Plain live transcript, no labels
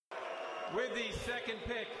With the second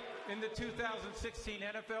pick in the 2016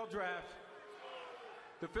 NFL Draft,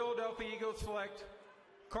 the Philadelphia Eagles select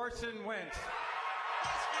Carson Wentz.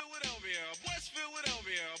 West Philadelphia,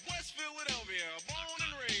 born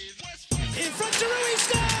and raised West Philadelphia. In front, Giroux, he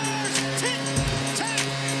scores!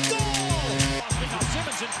 Tic-tac-toe! Now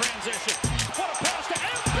Simmons in transition. What a pass to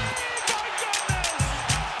Embiid! My goodness!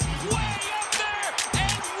 Way up there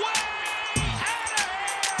and way out of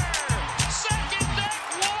here! Second deck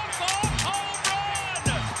walk-off home run!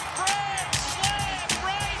 Grand slam,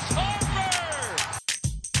 Bryce Harper!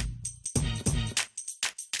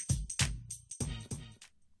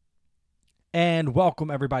 And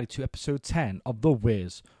welcome everybody to episode 10 of the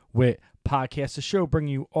Wiz Wit Podcast, the show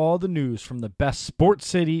bringing you all the news from the best sports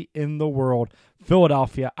city in the world,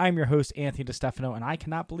 Philadelphia. I'm your host, Anthony DeStefano, and I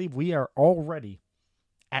cannot believe we are already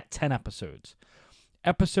at 10 episodes.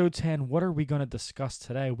 Episode 10, what are we going to discuss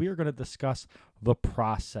today? We are going to discuss the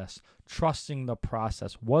process, trusting the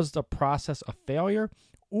process. Was the process a failure,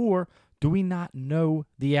 or do we not know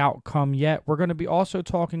the outcome yet? We're going to be also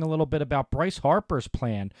talking a little bit about Bryce Harper's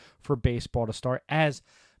plan for baseball to start, as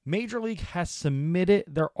Major League has submitted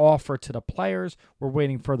their offer to the players. We're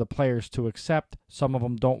waiting for the players to accept. Some of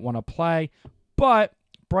them don't want to play, but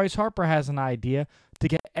Bryce Harper has an idea to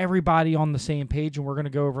get everybody on the same page, and we're going to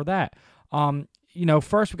go over that.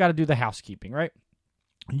 First we got to do the housekeeping, right?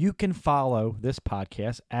 You can follow this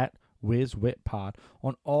podcast at WizWitPod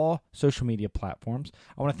on all social media platforms.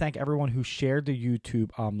 I want to thank everyone who shared the YouTube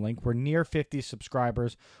link. We're near 50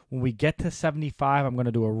 subscribers. When we get to 75, I'm going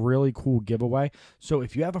to do a really cool giveaway. So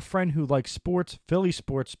if you have a friend who likes sports, Philly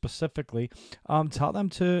sports specifically, tell them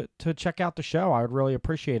to check out the show. I would really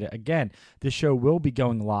appreciate it. Again, this show will be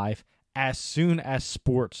going live as soon as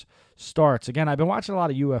sports starts. Again, I've been watching a lot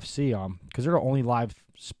of UFC because they're the only live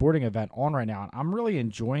sporting event on right now, and I'm really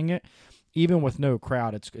enjoying it. Even with no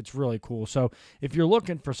crowd, it's really cool. So if you're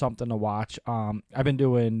looking for something to watch, I've been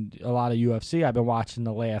doing a lot of UFC. I've been watching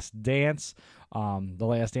The Last Dance. The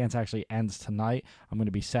Last Dance actually ends tonight. I'm going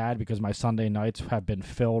to be sad because my Sunday nights have been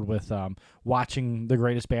filled with watching the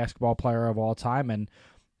greatest basketball player of all time and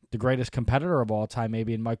the greatest competitor of all time,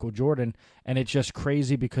 maybe in Michael Jordan. And it's just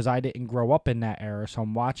crazy because I didn't grow up in that era. So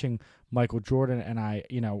I'm watching Michael Jordan,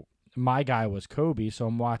 and my guy was Kobe. So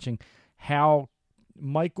I'm watching how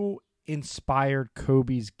Michael inspired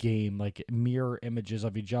Kobe's game, like mirror images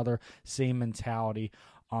of each other, same mentality.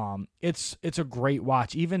 It's a great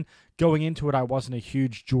watch. Even going into it, I wasn't a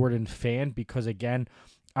huge Jordan fan because, again,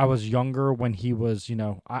 I was younger when he was,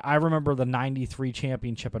 I remember the 93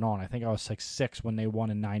 championship and on. I think I was like 6 when they won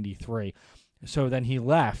in 93. So then he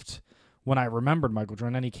left when I remembered Michael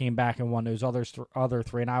Jordan. Then he came back and won those other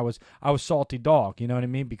three, and I was salty dog, you know what I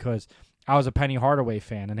mean? Because I was a Penny Hardaway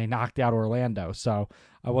fan, and they knocked out Orlando, so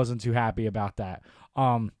I wasn't too happy about that.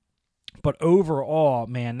 But overall,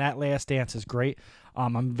 man, that Last Dance is great.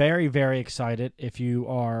 I'm very, very excited. If you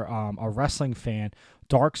are a wrestling fan,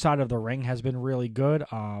 Dark Side of the Ring has been really good.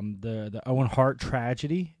 The Owen Hart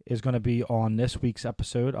tragedy is going to be on this week's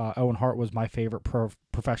episode. Owen Hart was my favorite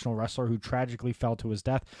professional wrestler who tragically fell to his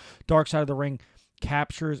death. Dark Side of the Ring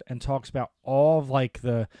captures and talks about all of like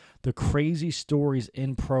the crazy stories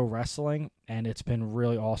in pro wrestling, and it's been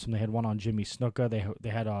really awesome. They had one on Jimmy Snuka. They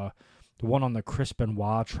had the one on the Chris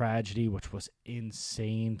Benoit tragedy, which was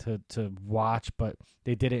insane to watch, but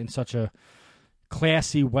they did it in such a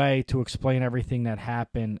classy way to explain everything that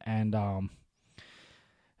happened. And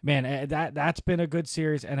man, that's been a good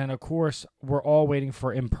series. And then of course we're all waiting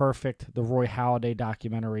for Imperfect, the Roy Halladay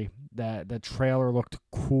documentary. The trailer looked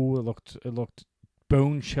cool. It looked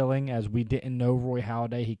bone-chilling, as we didn't know Roy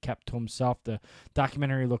Halladay. He kept to himself. The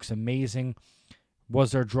documentary looks amazing.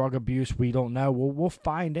 Was there drug abuse? We don't know. We'll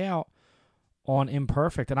find out on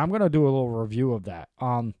Imperfect, and I'm going to do a little review of that.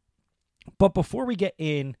 But before we get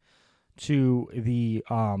into the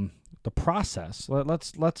process,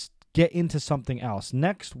 let's get into something else.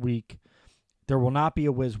 Next week, there will not be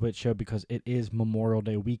a WizWit show because it is Memorial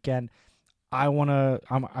Day weekend. I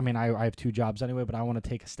have 2 jobs anyway, but I want to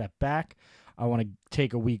take a step back. I want to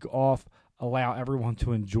take a week off, allow everyone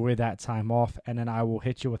to enjoy that time off, and then I will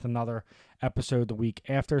hit you with another episode the week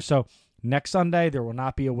after. So next Sunday, there will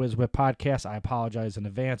not be a WizWit podcast. I apologize in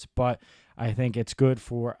advance, but I think it's good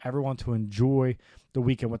for everyone to enjoy the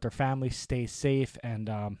weekend with their family, stay safe,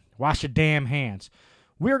 and wash your damn hands.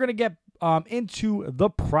 We're going to get into the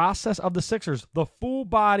process of the Sixers, the full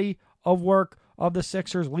body of work of the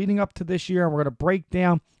Sixers leading up to this year, and we're going to break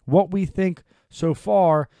down what we think so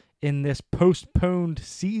far in this postponed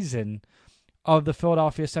season of the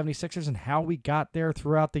Philadelphia 76ers and how we got there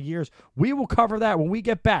throughout the years. We will cover that when we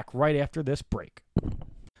get back right after this break.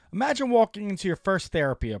 Imagine walking into your first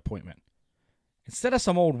therapy appointment. Instead of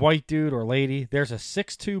some old white dude or lady, there's a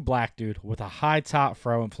 6'2" black dude with a high top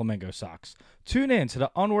fro and flamingo socks. Tune in to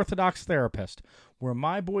The Unorthodox Therapist, where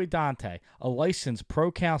my boy Dante, a licensed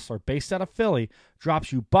pro counselor based out of Philly,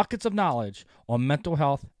 drops you buckets of knowledge on mental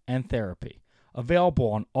health and therapy.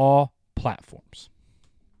 Available on all platforms.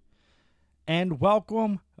 And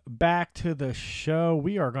welcome back to the show.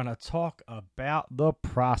 We are going to talk about the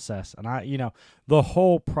process. And the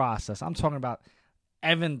whole process. I'm talking about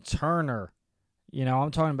Evan Turner.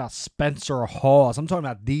 I'm talking about Spencer Hawes. I'm talking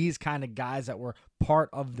about these kind of guys that were part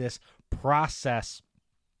of this process,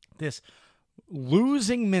 this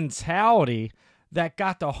losing mentality that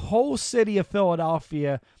got the whole city of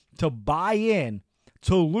Philadelphia to buy in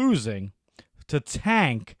to losing, to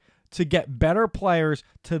tank, to get better players,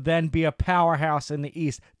 to then be a powerhouse in the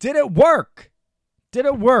East. Did it work? Did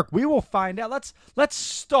it work? We will find out. Let's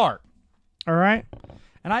start. All right?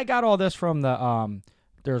 And I got all this from the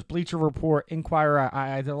there's Bleacher Report, Inquirer.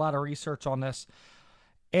 I did a lot of research on this.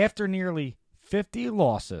 After nearly 50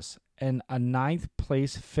 losses and a 9th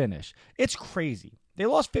place finish, it's crazy. They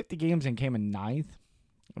lost 50 games and came in 9th.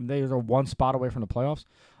 They were one spot away from the playoffs.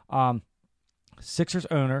 Sixers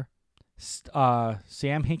owner Sam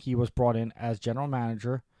Hinkie was brought in as general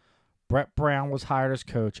manager. Brett Brown was hired as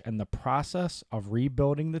coach, and the process of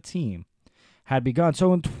rebuilding the team had begun.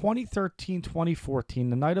 So in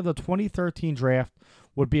 2013-2014, the night of the 2013 draft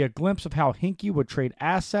would be a glimpse of how Hinkie would trade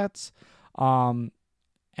assets. And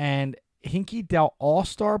Hinkie dealt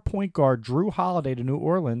all-star point guard Drew Holiday to New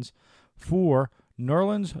Orleans for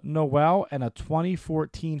Nerlens Noel and a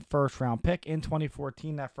 2014 first-round pick. In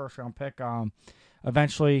 2014, that first-round pick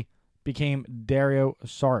eventually became Dario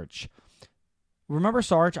Saric. Remember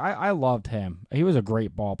Saric? I loved him. He was a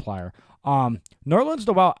great ball player. Nerlens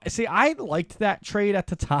Noel, see, I liked that trade at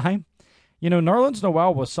the time. Nerlens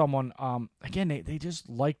Noel was someone, again, they just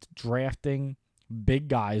liked drafting big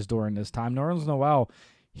guys during this time. Nerlens Noel,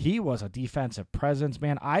 he was a defensive presence,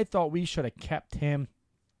 man. I thought we should have kept him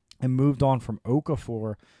and moved on from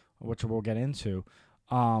Okafor, which we'll get into.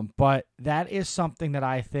 But that is something that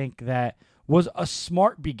I think that was a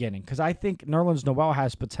smart beginning, because I think Nerlens Noel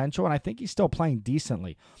has potential, and I think he's still playing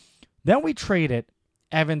decently. Then we traded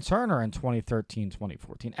Evan Turner in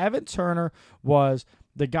 2013-2014. Evan Turner was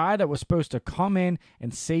the guy that was supposed to come in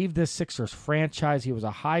and save this Sixers franchise. He was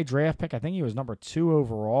a high draft pick. I think he was number 2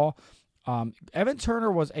 overall. Evan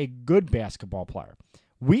Turner was a good basketball player.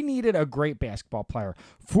 We needed a great basketball player.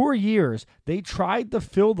 For years, they tried to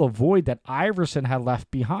fill the void that Iverson had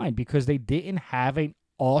left behind because they didn't have an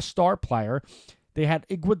all-star player. They had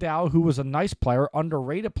Iguodala, who was a nice player,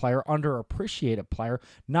 underrated player, underappreciated player,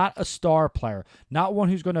 not a star player, not one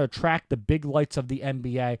who's going to attract the big lights of the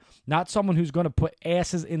NBA, not someone who's going to put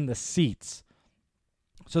asses in the seats.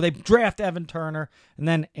 So they draft Evan Turner, and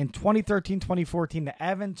then in 2013-2014, the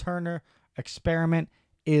Evan Turner experiment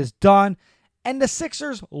is done, and the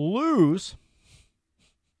Sixers lose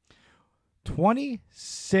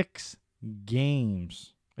 26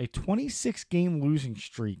 games. A 26-game losing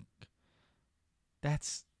streak.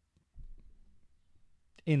 That's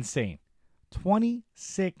insane.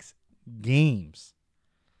 26 games.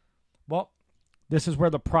 Well, this is where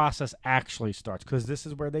the process actually starts, because this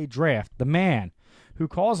is where they draft the man who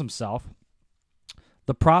calls himself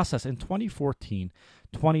the process. In 2014,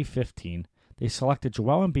 2015, they selected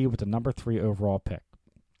Joel Embiid with the number 3 overall pick.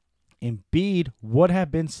 Embiid would have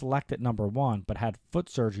been selected number 1, but had foot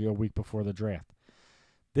surgery a week before the draft.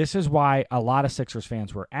 This is why a lot of Sixers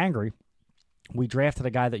fans were angry. We drafted a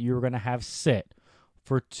guy that you were going to have sit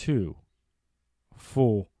for 2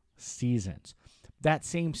 full seasons. That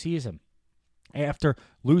same season, after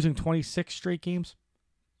losing 26 straight games,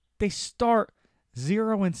 they start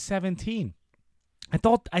 0-17.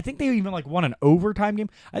 I think they even won an overtime game.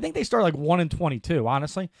 I think they started 1-22,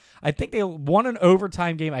 honestly. I think they won an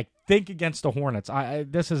overtime game, I think, against the Hornets.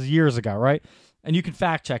 This is years ago, right? And you can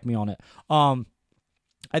fact check me on it.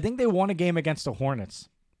 I think they won a game against the Hornets,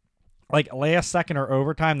 last second or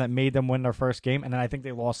overtime, that made them win their first game, and then I think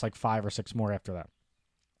they lost 5 or 6 more after that.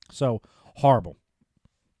 So, horrible.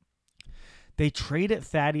 They traded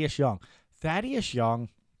Thaddeus Young. Thaddeus Young,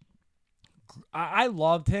 I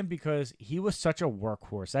loved him because he was such a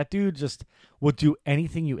workhorse. That dude just would do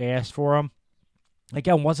anything you asked for him.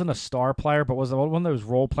 Again, wasn't a star player, but was one of those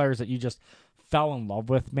role players that you just fell in love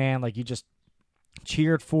with, man. You just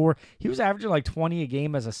cheered for. He was averaging 20 a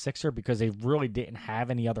game as a Sixer because they really didn't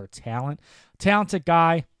have any other talent. Talented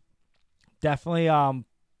guy. Definitely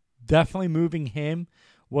moving him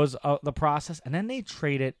was the process. And then they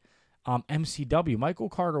traded MCW, Michael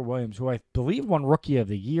Carter Williams, who I believe won Rookie of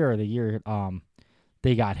the year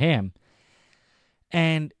they got him.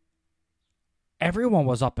 And everyone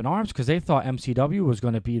was up in arms because they thought MCW was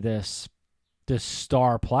going to be this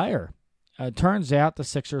star player. It turns out the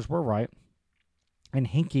Sixers were right, and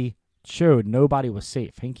Hinkie showed nobody was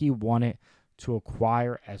safe. Hinkie wanted to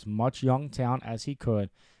acquire as much young talent as he could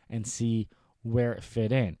and see where it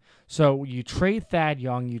fit in. So you trade Thad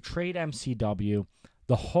Young, you trade MCW.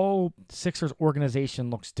 The whole Sixers organization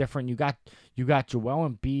looks different. You got Joel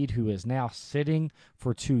Embiid, who is now sitting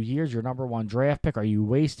for 2 years, your number one draft pick. Are you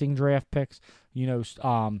wasting draft picks?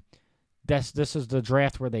 This is the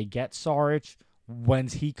draft where they get Saric.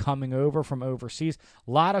 When's he coming over from overseas?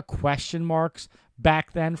 A lot of question marks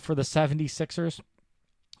back then for the 76ers.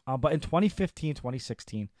 But in 2015,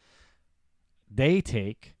 2016, they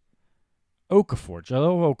take Okafor,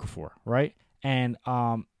 Jahlil Okafor, right? And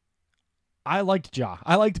I liked Ja.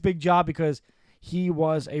 I liked Big Ja because he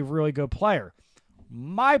was a really good player.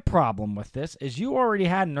 My problem with this is you already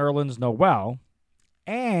had Nerlens Noel,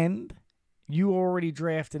 and you already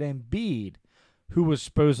drafted Embiid, who was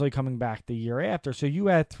supposedly coming back the year after. So you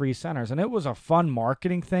had 3 centers, and it was a fun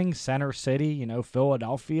marketing thing, Center City,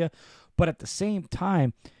 Philadelphia. But at the same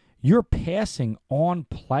time, you're passing on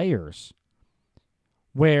players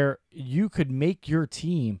where you could make your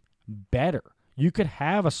team better. You could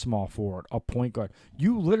have a small forward, a point guard.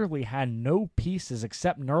 You literally had no pieces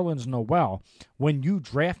except Nerlens Noel when you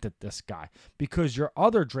drafted this guy because your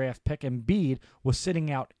other draft pick, Embiid, was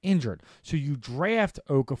sitting out injured. So you draft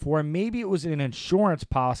Okafor, and maybe it was an insurance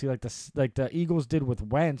policy like the Eagles did with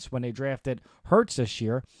Wentz when they drafted Hurts this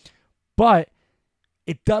year, but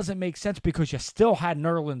it doesn't make sense because you still had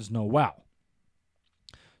Nerlens Noel.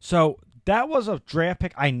 So that was a draft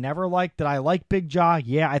pick I never liked. Did I like Big Ja?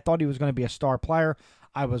 Yeah, I thought he was going to be a star player.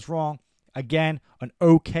 I was wrong. Again, an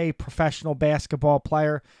okay professional basketball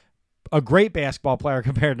player. A great basketball player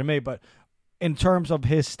compared to me, but in terms of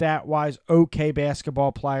his stat-wise, okay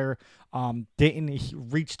basketball player. Didn't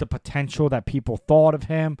reach the potential that people thought of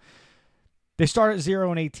him. They started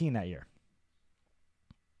 0-18 that year.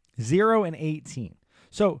 0-18.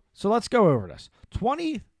 So let's go over this.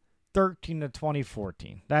 2013 to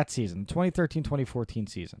 2014, that season, 2013-2014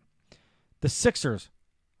 season, the Sixers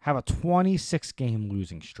have a 26-game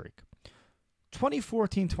losing streak.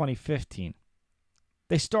 2014-2015,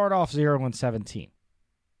 they start off 0-17.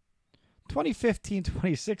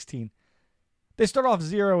 2015-2016, they start off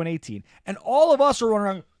 0-18. And all of us are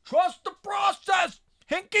running, trust the process.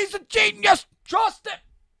 Hinkie's a genius. Trust it.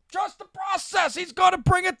 Trust the process. He's going to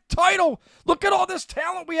bring a title. Look at all this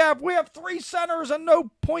talent we have. We have 3 centers and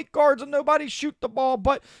no point guards and nobody shoot the ball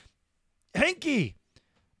but Hinkie.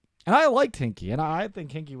 And I liked Hinkie, and I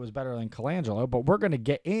think Hinkie was better than Colangelo, but we're going to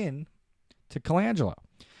get in to Colangelo.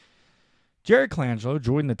 Jerry Colangelo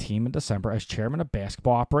joined the team in December as chairman of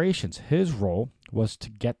basketball operations. His role was to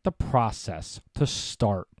get the process to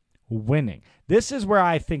start winning. This is where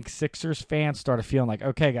I think Sixers fans started feeling like,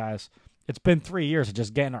 okay, guys, it's been 3 years of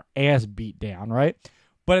just getting our ass beat down, right?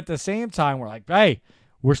 But at the same time, we're like, hey,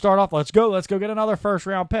 we're starting off. Let's go get another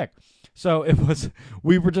first-round pick. So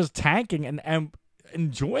we were just tanking and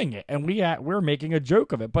enjoying it, and we're making a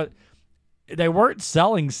joke of it. But they weren't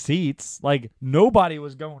selling seats. Like, nobody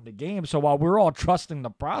was going to games. So while we were all trusting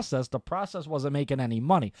the process wasn't making any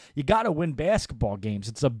money. You got to win basketball games.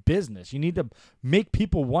 It's a business. You need to make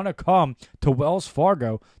people want to come to Wells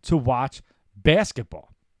Fargo to watch basketball.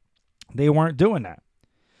 They weren't doing that.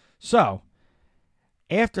 So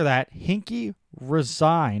after that, Hinkie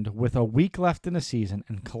resigned with a week left in the season,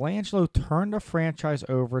 and Colangelo turned the franchise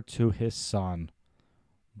over to his son,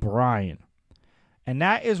 Brian. And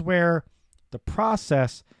that is where the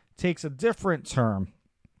process takes a different turn,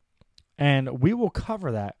 and we will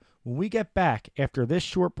cover that when we get back after this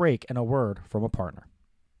short break and a word from a partner.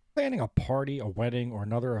 Planning a party, a wedding, or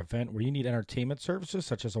another event where you need entertainment services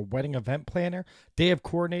such as a wedding event planner, day of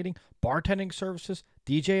coordinating, bartending services,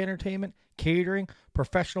 DJ entertainment, catering,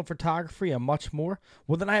 professional photography, and much more?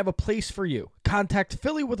 Well, then I have a place for you. Contact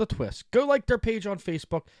Philly with a Twist. Go like their page on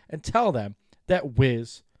Facebook and tell them that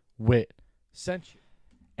Wiz Wit sent you.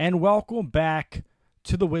 And welcome back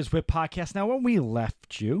to the Wiz Wit podcast. Now, when we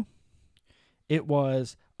left you, it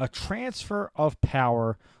was a transfer of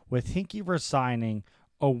power with Hinkie resigning,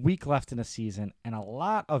 a week left in the season, and a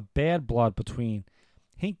lot of bad blood between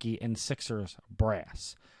Hinkie and Sixers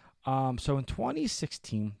brass. So in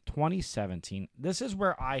 2016, 2017, this is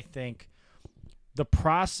where I think the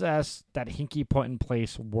process that Hinkie put in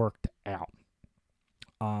place worked out.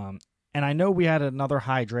 And I know we had another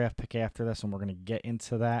high draft pick after this, and we're going to get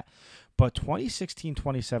into that. But 2016,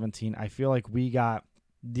 2017, I feel like we got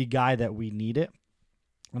the guy that we needed.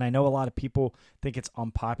 And I know a lot of people think it's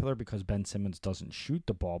unpopular because Ben Simmons doesn't shoot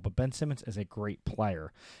the ball, but Ben Simmons is a great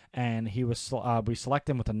player. And he was we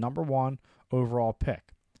selected him with a number 1 overall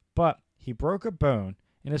pick. But he broke a bone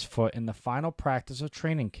in his foot in the final practice of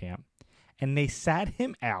training camp, and they sat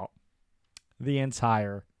him out the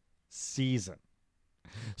entire season.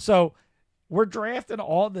 So we're drafting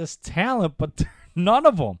all this talent, but none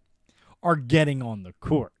of them are getting on the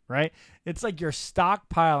court, right? It's like you're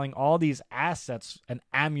stockpiling all these assets and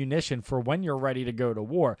ammunition for when you're ready to go to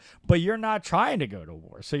war, but you're not trying to go to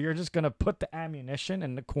war. So you're just going to put the ammunition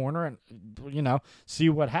in the corner and, see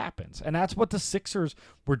what happens. And that's what the Sixers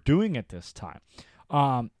were doing at this time.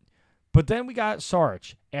 But then we got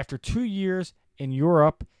Saric. After 2 years in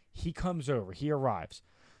Europe, he comes over. He arrives.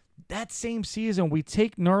 That same season, we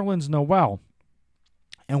take Nerlens Noel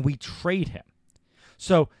and we trade him.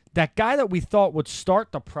 So that guy that we thought would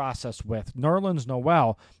start the process with, Nerlens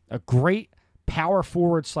Noel, a great power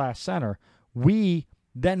forward / center, we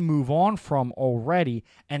then move on from already.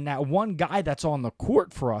 And that one guy that's on the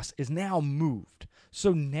court for us is now moved.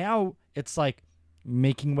 So now it's like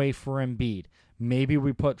making way for Embiid. Maybe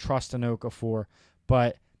we put Tristan Okafor,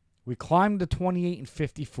 but we climbed to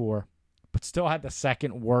 28-54, but still had the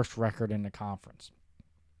second worst record in the conference.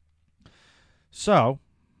 So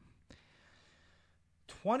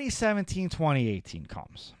 2017-2018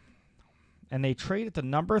 comes, and they traded the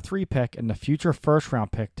number 3 pick and the future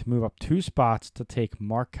first-round pick to move up 2 spots to take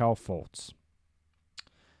Markelle Fultz.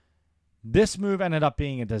 This move ended up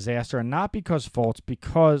being a disaster, and not because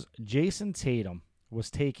Jason Tatum was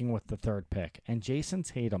taken with the 3rd pick, and Jason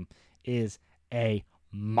Tatum is a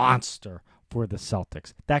monster for the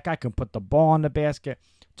Celtics. That guy can put the ball in the basket.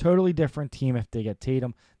 Totally different team if they get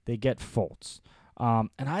Tatum. They get Fultz. And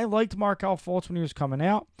I liked Markelle Fultz when he was coming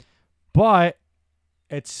out, but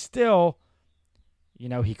it's still,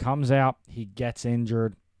 he comes out, he gets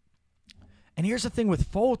injured. And here's the thing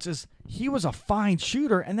with Fultz is he was a fine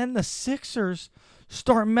shooter, and then the Sixers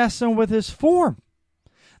start messing with his form.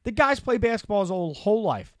 The guy's played basketball his whole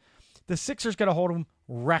life. The Sixers get a hold of him,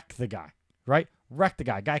 wreck the guy, right? Wreck the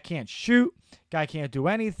guy. Guy can't shoot. Guy can't do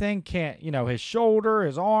anything. Can't, his shoulder,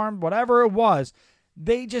 his arm, whatever it was.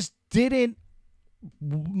 They just didn't.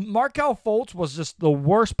 Markelle Fultz was just the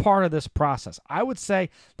worst part of this process. I would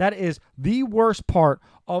say that is the worst part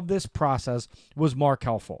of this process was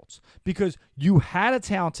Markelle Fultz, because you had a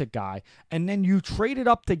talented guy and then you traded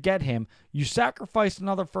up to get him. You sacrificed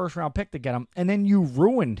another first-round pick to get him, and then you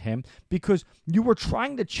ruined him because you were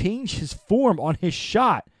trying to change his form on his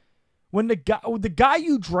shot when the guy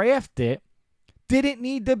you drafted didn't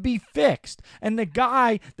need to be fixed. And the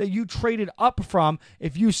guy that you traded up from,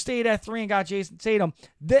 if you stayed at 3 and got Jason Tatum,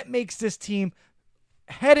 that makes this team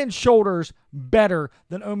head and shoulders better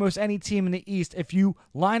than almost any team in the East if you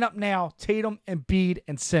line up now Tatum, Embiid,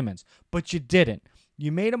 and Simmons. But you didn't.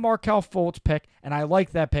 You made a Markelle Fultz pick, and I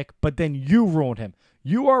like that pick, but then you ruined him.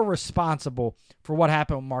 You are responsible for what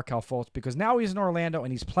happened with Markelle Fultz, because now he's in Orlando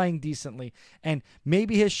and he's playing decently, and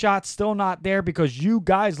maybe his shot's still not there because you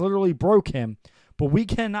guys literally broke him. But we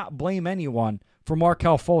cannot blame anyone for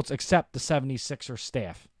Markelle Fultz except the 76ers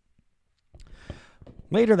staff.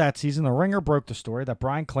 Later that season, The Ringer broke the story that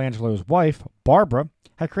Brian Colangelo's wife, Barbara,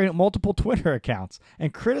 had created multiple Twitter accounts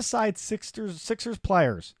and criticized Sixers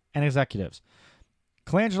players and executives.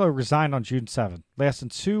 Colangelo resigned on June 7th, less than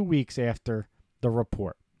 2 weeks after the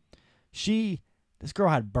report. This girl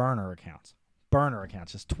had burner accounts,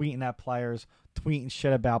 just tweeting at players, tweeting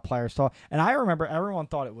shit about players. And I remember everyone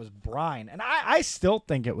thought it was Brian, and I still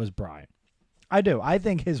think it was Brian. I do. I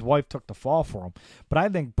think his wife took the fall for him, but I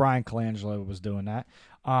think Brian Colangelo was doing that.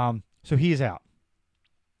 So he's out.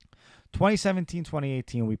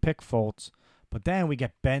 2017-2018, we pick Fultz, but then we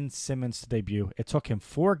get Ben Simmons to debut. It took him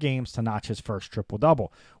 4 games to notch his first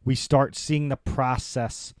triple-double. We start seeing the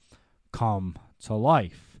process come to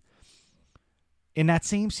life. In that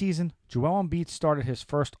same season, Joel Embiid started his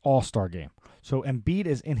first All-Star game. So Embiid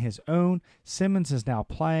is in his own. Simmons is now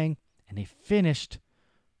playing, and they finished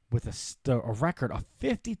with a record of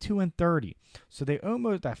 52-30. So they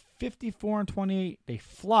almost at 54-28. They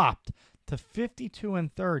flopped to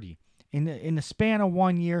 52-30. In the span of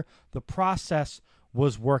 1 year, the process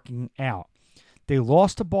was working out. They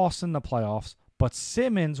lost to Boston in the playoffs, but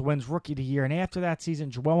Simmons wins Rookie of the Year, and after that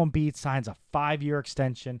season, Joel Embiid signs a 5-year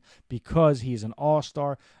extension because he's an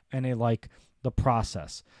all-star, and they like the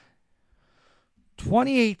process.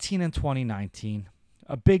 2018 and 2019,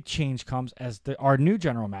 a big change comes as our new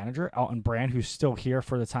general manager, Elton Brand, who's still here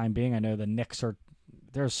for the time being. I know the Knicks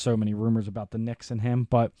there's so many rumors about the Knicks and him,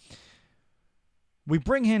 but we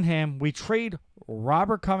bring in him. We trade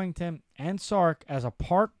Robert Covington and Sark as a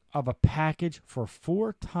part of a package for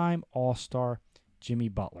 4-time All-Star Jimmy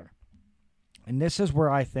Butler. And this is where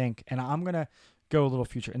I think, and I'm going to go a little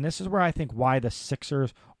future, and this is where I think why the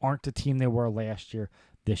Sixers aren't the team they were last year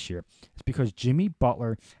this year. It's because Jimmy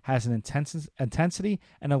Butler has an intensity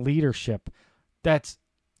and a leadership that's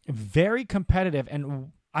very competitive.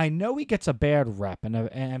 And I know he gets a bad rep,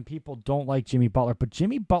 and people don't like Jimmy Butler, but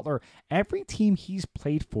Jimmy Butler, every team he's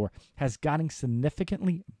played for has gotten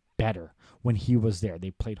significantly better when he was there.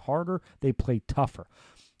 They played harder. They played tougher.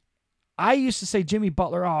 I used to say Jimmy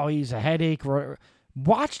Butler, oh, he's a headache.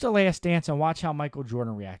 Watch The Last Dance and watch how Michael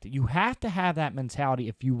Jordan reacted. You have to have that mentality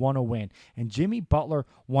if you want to win, and Jimmy Butler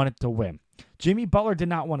wanted to win. Jimmy Butler did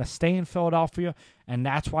not want to stay in Philadelphia, and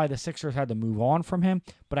that's why the Sixers had to move on from him.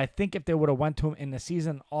 But I think if they would have went to him in the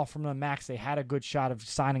season, offered him the max, they had a good shot of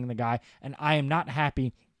signing the guy, and I am not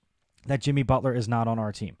happy that Jimmy Butler is not on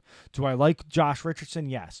our team. Do I like Josh Richardson?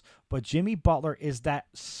 Yes. But Jimmy Butler is that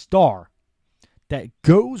star that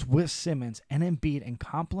goes with Simmons and Embiid and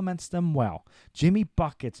complements them well. Jimmy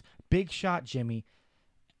buckets, big shot Jimmy.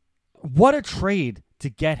 What a trade to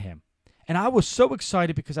get him. And I was so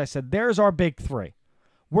excited because I said, there's our big three.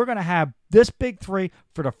 We're going to have this big three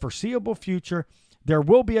for the foreseeable future. There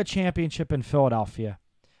will be a championship in Philadelphia.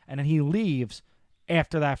 And then he leaves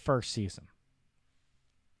after that first season.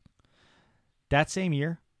 That same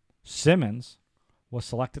year, Simmons was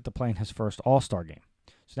selected to play in his first All-Star game.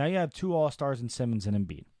 So now you have 2 All-Stars in Simmons and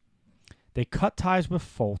Embiid. They cut ties with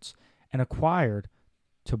Fultz and acquired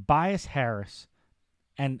Tobias Harris.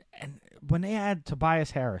 And when they add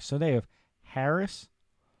Tobias Harris, so they have Harris,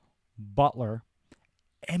 Butler,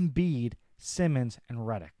 Embiid, Simmons, and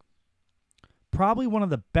Redick. Probably one of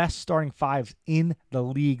the best starting fives in the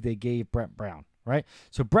league they gave Brett Brown, right?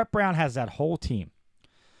 So Brett Brown has that whole team.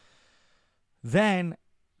 Then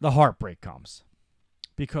the heartbreak comes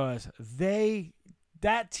because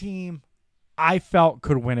that team, I felt,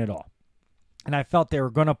 could win it all. And I felt they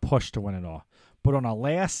were going to push to win it all. But on a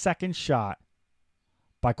last-second shot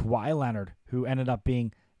by Kawhi Leonard, who ended up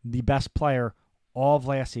being the best player all of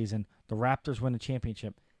last season, the Raptors win the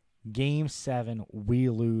championship. Game 7, we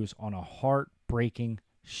lose on a heartbreaking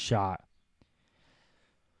shot.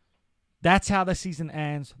 That's how the season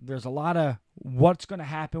ends. There's a lot of what's going to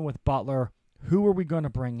happen with Butler. Who are we going to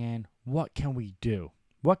bring in? What can we do?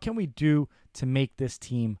 What can we do to make this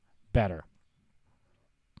team better?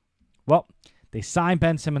 Well, they signed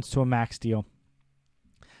Ben Simmons to a max deal.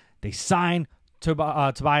 They signed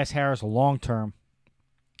Tobias Harris long-term.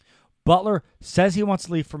 Butler says he wants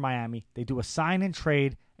to leave for Miami. They do a sign and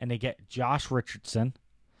trade, and they get Josh Richardson.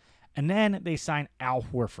 And then they sign Al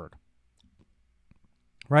Horford.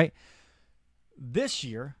 Right? This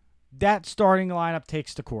year, that starting lineup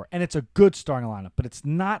takes the core. And it's a good starting lineup, but it's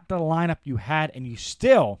not the lineup you had, and you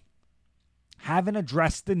still haven't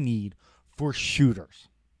addressed the need for shooters.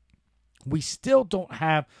 We still don't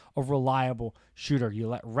have a reliable shooter. You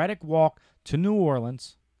let Redick walk to New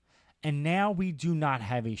Orleans, and now we do not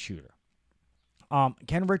have a shooter.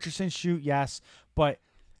 Can Richardson shoot? Yes, but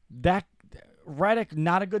that Redick,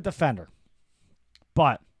 not a good defender,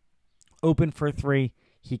 but open for 3,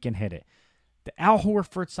 he can hit it. The Al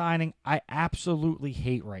Horford signing, I absolutely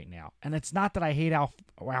hate right now. And it's not that I hate Al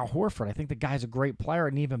Horford. I think the guy's a great player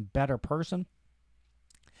and an even better person.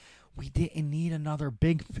 We didn't need another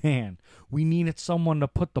big man. We needed someone to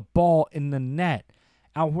put the ball in the net.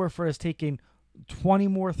 Al Horford has taken 20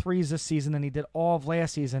 more threes this season than he did all of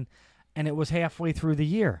last season, and it was halfway through the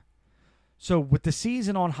year. So with the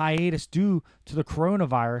season on hiatus due to the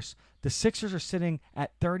coronavirus, the Sixers are sitting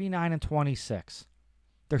at 39-26.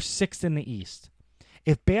 They're 6th in the East.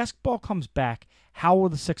 If basketball comes back, how will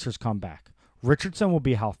the Sixers come back? Richardson will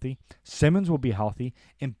be healthy. Simmons will be healthy.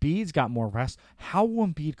 Embiid's got more rest. How will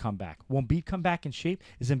Embiid come back? Will Embiid come back in shape?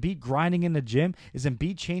 Is Embiid grinding in the gym? Is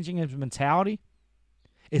Embiid changing his mentality?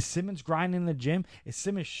 Is Simmons grinding in the gym? Is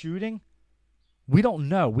Simmons shooting? We don't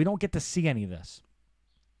know. We don't get to see any of this.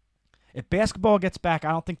 If basketball gets back,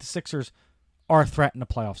 I don't think the Sixers are a threat in the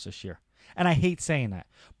playoffs this year. And I hate saying that.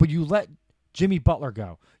 But you let Jimmy Butler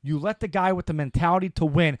go. You let the guy with the mentality to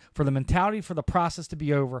win, for the mentality for the process to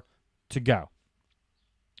be over, to go.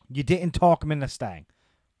 You didn't talk him into staying.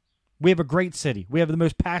 We have a great city. We have the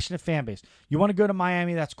most passionate fan base. You want to go to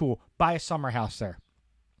Miami? That's cool. Buy a summer house there.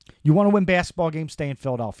 You want to win basketball games? Stay in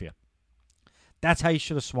Philadelphia. That's how you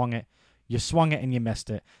should have swung it. You swung it and you missed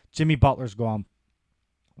it. Jimmy Butler's gone.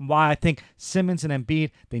 Why I think Simmons and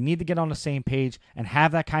Embiid, they need to get on the same page and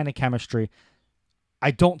have that kind of chemistry.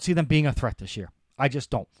 I don't see them being a threat this year. I just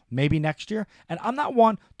don't. Maybe next year. And I'm not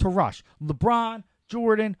one to rush. LeBron,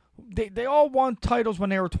 Jordan, they all won titles when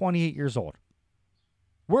they were 28 years old.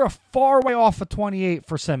 We're a far way off of 28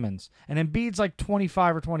 for Simmons, and Embiid's like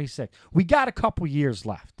 25 or 26. We got a couple years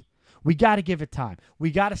left. We got to give it time.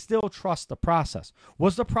 We got to still trust the process.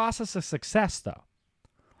 Was the process a success, though?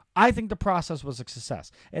 I think the process was a success.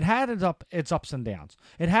 It had its ups and downs.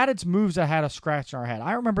 It had its moves that had us scratching our head.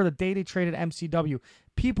 I remember the day they traded MCW,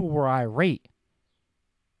 people were irate.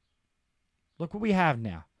 Look what we have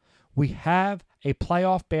now. We have a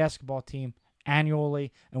playoff basketball team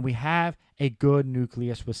annually, and we have a good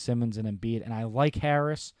nucleus with Simmons and Embiid. And I like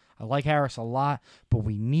Harris. I like Harris a lot, but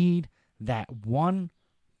we need that one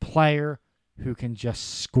player who can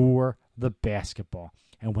just score the basketball.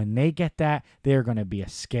 And when they get that, they're going to be a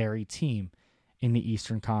scary team in the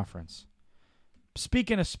Eastern Conference.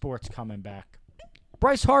 Speaking of sports coming back,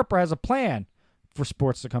 Bryce Harper has a plan for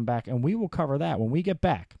sports to come back, and we will cover that when we get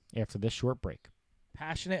back after this short break.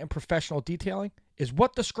 Passionate and professional detailing is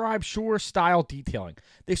what describes Shore Style Detailing.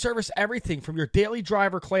 They service everything from your daily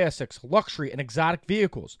driver classics, luxury, and exotic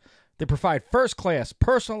vehicles. They provide first-class,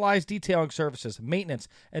 personalized detailing services, maintenance,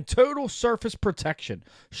 and total surface protection.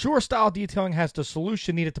 Shore Style Detailing has the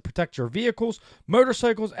solution needed to protect your vehicles,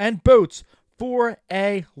 motorcycles, and boats for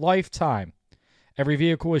a lifetime. Every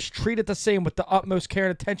vehicle is treated the same with the utmost care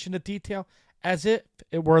and attention to detail as if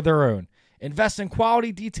it were their own. Invest in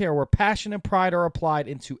quality detail where passion and pride are applied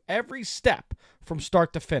into every step from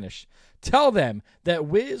start to finish. Tell them that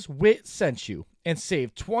Wiz Wit sent you and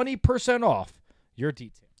save 20% off your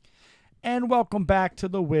detail. And welcome back to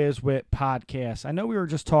the Wiz Wit podcast. I know we were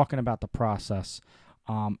just talking about the process,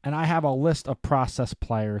 and I have a list of process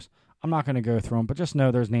players. I'm not going to go through them, but just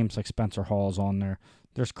know there's names like Spencer Hall's on there.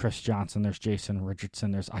 There's Chris Johnson. There's Jason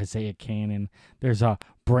Richardson. There's Isaiah Cannon. There's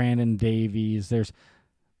Brandon Davies.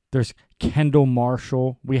 There's Kendall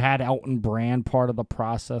Marshall. We had Elton Brand part of the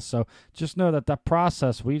process. So just know that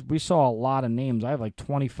process, we saw a lot of names. I have like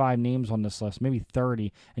 25 names on this list, maybe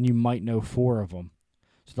 30, and you might know 4 of them.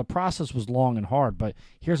 So the process was long and hard, but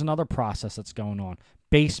here's another process that's going on.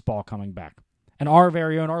 Baseball coming back. And our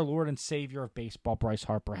very own, our Lord and Savior of baseball, Bryce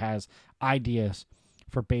Harper, has ideas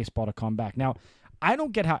for baseball to come back. Now, I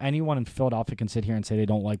don't get how anyone in Philadelphia can sit here and say they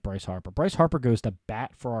don't like Bryce Harper. Bryce Harper goes to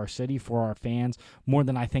bat for our city, for our fans, more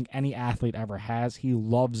than I think any athlete ever has. He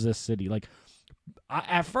loves this city. Like,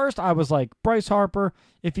 at first I was like, Bryce Harper,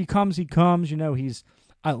 if he comes, he comes. You know,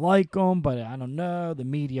 I like him, but I don't know. The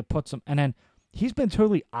media puts him. And then he's been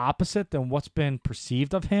totally opposite than what's been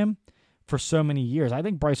perceived of him for so many years. I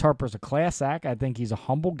think Bryce Harper's a class act. I think he's a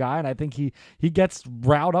humble guy, and I think he gets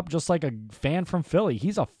riled up just like a fan from Philly.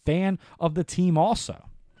 He's a fan of the team also,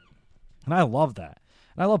 and I love that.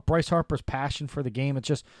 And I love Bryce Harper's passion for the game. It's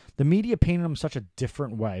just the media painted him such a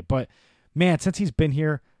different way. But, man, since he's been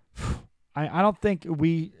here, I don't think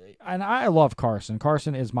and I love Carson.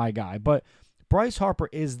 Carson is my guy. But Bryce Harper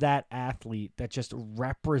is that athlete that just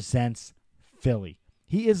represents Philly.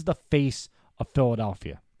 He is the face of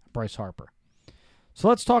Philadelphia, Bryce Harper. So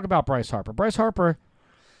let's talk about Bryce Harper. Bryce Harper,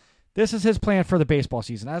 this is his plan for the baseball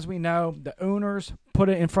season. As we know, the owners put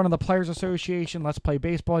it in front of the Players Association. Let's play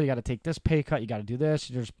baseball. You got to take this pay cut. You got to do this.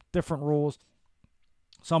 There's different rules.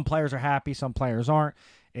 Some players are happy. Some players aren't.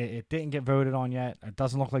 It didn't get voted on yet. It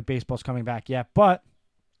doesn't look like baseball's coming back yet. But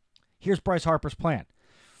here's Bryce Harper's plan.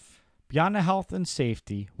 Beyond the health and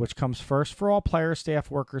safety, which comes first for all players,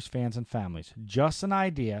 staff, workers, fans, and families. Just an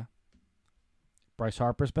idea Bryce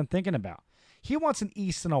Harper's been thinking about. He wants an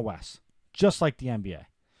East and a West, just like the NBA.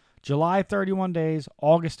 July 31 days,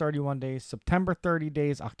 August 31 days, September 30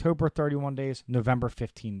 days, October 31 days, November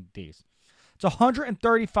 15 days. It's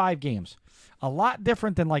 135 games. A lot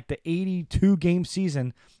different than like the 82-game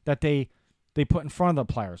season that they put in front of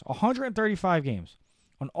the players. 135 games.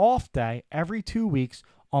 An off day every 2 weeks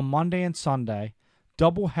on Monday and Sunday,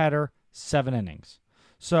 doubleheader, 7 innings.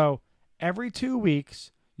 So every 2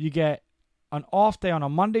 weeks, you get an off day on a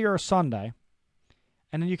Monday or a Sunday,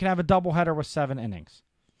 and then you can have a doubleheader with 7 innings.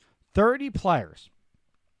 30 players,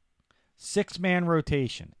 6-man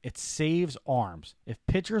rotation. It saves arms. If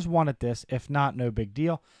pitchers wanted this, if not, no big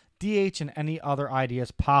deal. DH and any other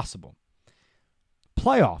ideas possible.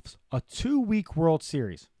 Playoffs, a 2-week World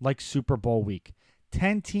Series, like Super Bowl week.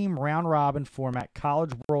 10-team round-robin format,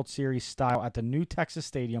 College World Series style at the new Texas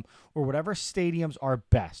Stadium or whatever stadiums are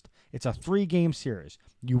best. It's a 3-game series.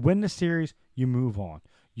 You win the series, you move on.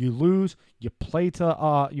 You lose, you play the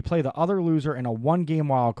other loser in a 1-game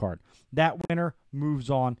wild card. That winner moves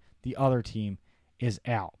on. The other team is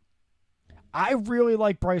out. I really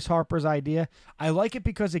like Bryce Harper's idea. I like it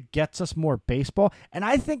because it gets us more baseball, and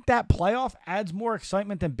I think that playoff adds more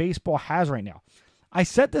excitement than baseball has right now. I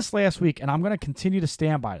said this last week, and I'm going to continue to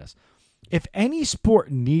stand by this. If any sport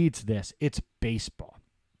needs this, it's baseball.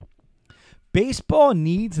 Baseball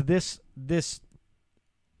needs this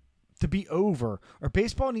to be over, or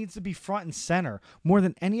baseball needs to be front and center more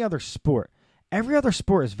than any other sport. Every other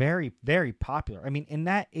sport is very, very popular. I mean, in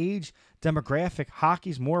that age demographic,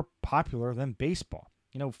 hockey's more popular than baseball.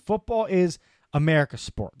 Football is America's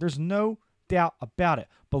sport. There's no doubt about it.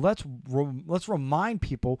 But let's remind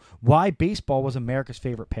people why baseball was America's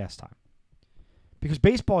favorite pastime. Because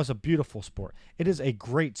baseball is a beautiful sport. It is a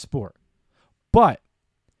great sport. But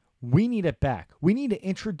we need it back. We need to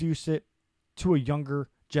introduce it to a younger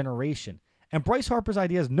generation. And Bryce Harper's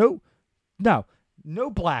idea is no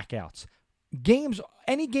blackouts.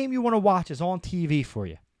 Any game you want to watch is on TV for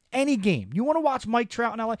you. Any game. You want to watch Mike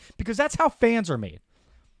Trout in LA? Because that's how fans are made.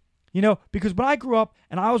 Because when I grew up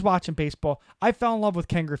and I was watching baseball, I fell in love with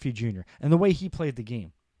Ken Griffey Jr. and the way he played the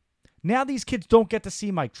game. Now these kids don't get to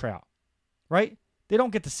see Mike Trout, right? They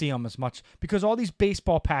don't get to see him as much because all these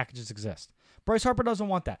baseball packages exist. Bryce Harper doesn't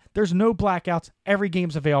want that. There's no blackouts. Every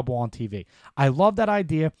game's available on TV. I love that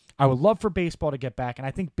idea. I would love for baseball to get back, and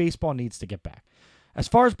I think baseball needs to get back. As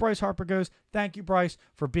far as Bryce Harper goes, thank you, Bryce,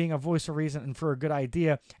 for being a voice of reason and for a good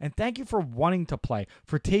idea. And thank you for wanting to play,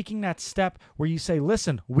 for taking that step where you say,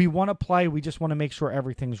 listen, we want to play. We just want to make sure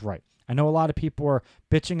everything's right. I know a lot of people are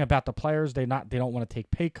bitching about the players. They don't want to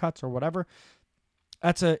take pay cuts or whatever.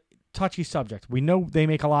 That's a touchy subject. We know they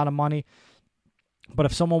make a lot of money. But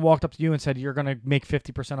if someone walked up to you and said, you're going to make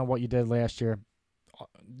 50% of what you did last year,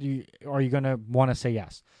 are you going to want to say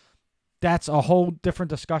yes? That's a whole different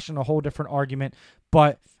discussion, a whole different argument.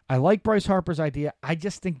 But I like Bryce Harper's idea. I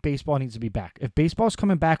just think baseball needs to be back. If baseball's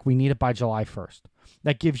coming back, we need it by July 1st.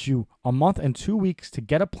 That gives you a month and 2 weeks to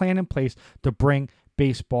get a plan in place to bring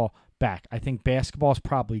baseball back. I think basketball is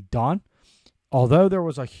probably done. Although there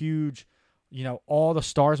was a huge, all the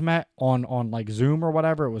stars met on like Zoom or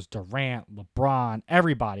whatever. It was Durant, LeBron,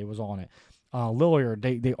 everybody was on it.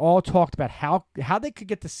 Lillard, they all talked about how they could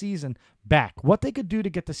get the season back, what they could do to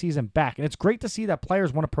get the season back. And it's great to see that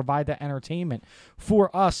players want to provide that entertainment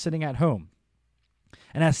for us sitting at home.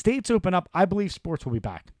 And as states open up, I believe sports will be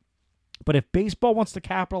back. But if baseball wants to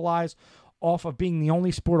capitalize off of being the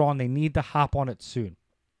only sport on, they need to hop on it soon.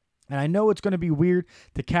 And I know it's going to be weird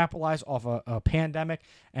to capitalize off a pandemic,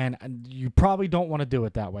 and you probably don't want to do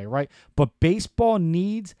it that way, right? But baseball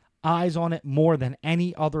needs eyes on it more than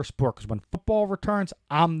any other sport, because when football returns,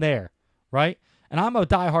 I'm there, right? And I'm a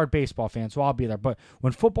diehard baseball fan, so I'll be there. But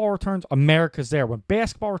when football returns, America's there. When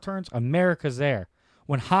basketball returns, America's there.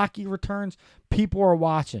 When hockey returns, people are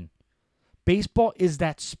watching. Baseball is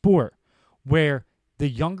that sport where the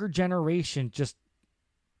younger generation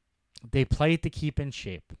they play it to keep in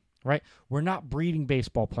shape, right? We're not breeding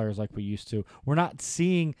baseball players like we used to. We're not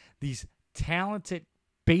seeing these talented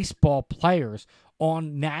baseball players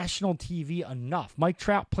on national TV enough. Mike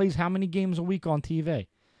Trout plays how many games a week on TV?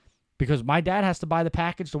 Because my dad has to buy the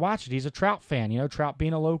package to watch it. He's a Trout fan, Trout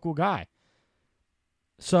being a local guy.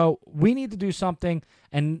 So we need to do something,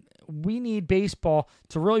 and we need baseball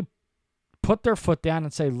to really put their foot down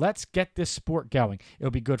and say, let's get this sport going.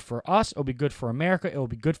 It'll be good for us. It'll be good for America. It'll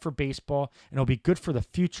be good for baseball, and it'll be good for the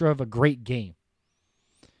future of a great game.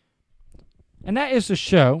 And that is the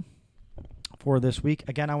show for this week.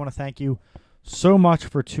 Again, I want to thank you so much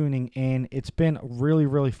for tuning in. It's been really,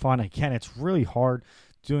 really fun. Again, it's really hard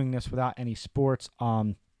doing this without any sports.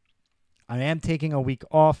 I am taking a week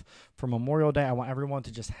off for Memorial Day. I want everyone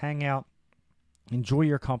to just hang out, enjoy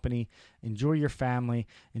your company, enjoy your family,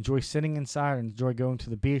 enjoy sitting inside, and enjoy going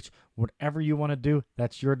to the beach. Whatever you want to do,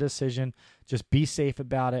 that's your decision. Just be safe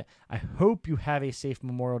about it. I hope you have a safe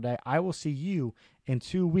Memorial Day. I will see you in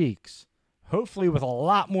 2 weeks, hopefully with a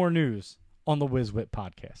lot more news on the WizWit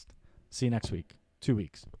podcast. See you next week. 2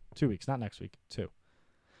 weeks. 2 weeks, not next week. 2.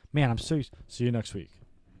 Man, I'm so used. See you next week.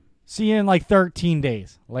 See you in like 13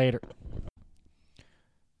 days. Later.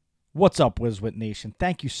 What's up, WizWit Nation?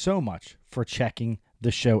 Thank you so much for checking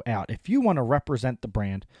the show out. If you want to represent the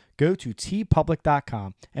brand, go to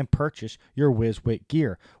tpublic.com and purchase your WizWit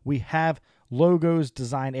gear. We have logos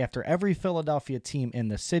designed after every Philadelphia team in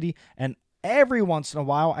the city, and every once in a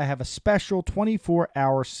while, I have a special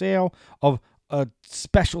 24-hour sale of a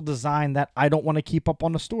special design that I don't want to keep up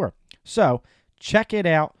on the store. So check it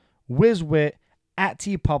out. WizWit at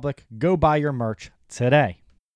TeePublic. Go buy your merch today.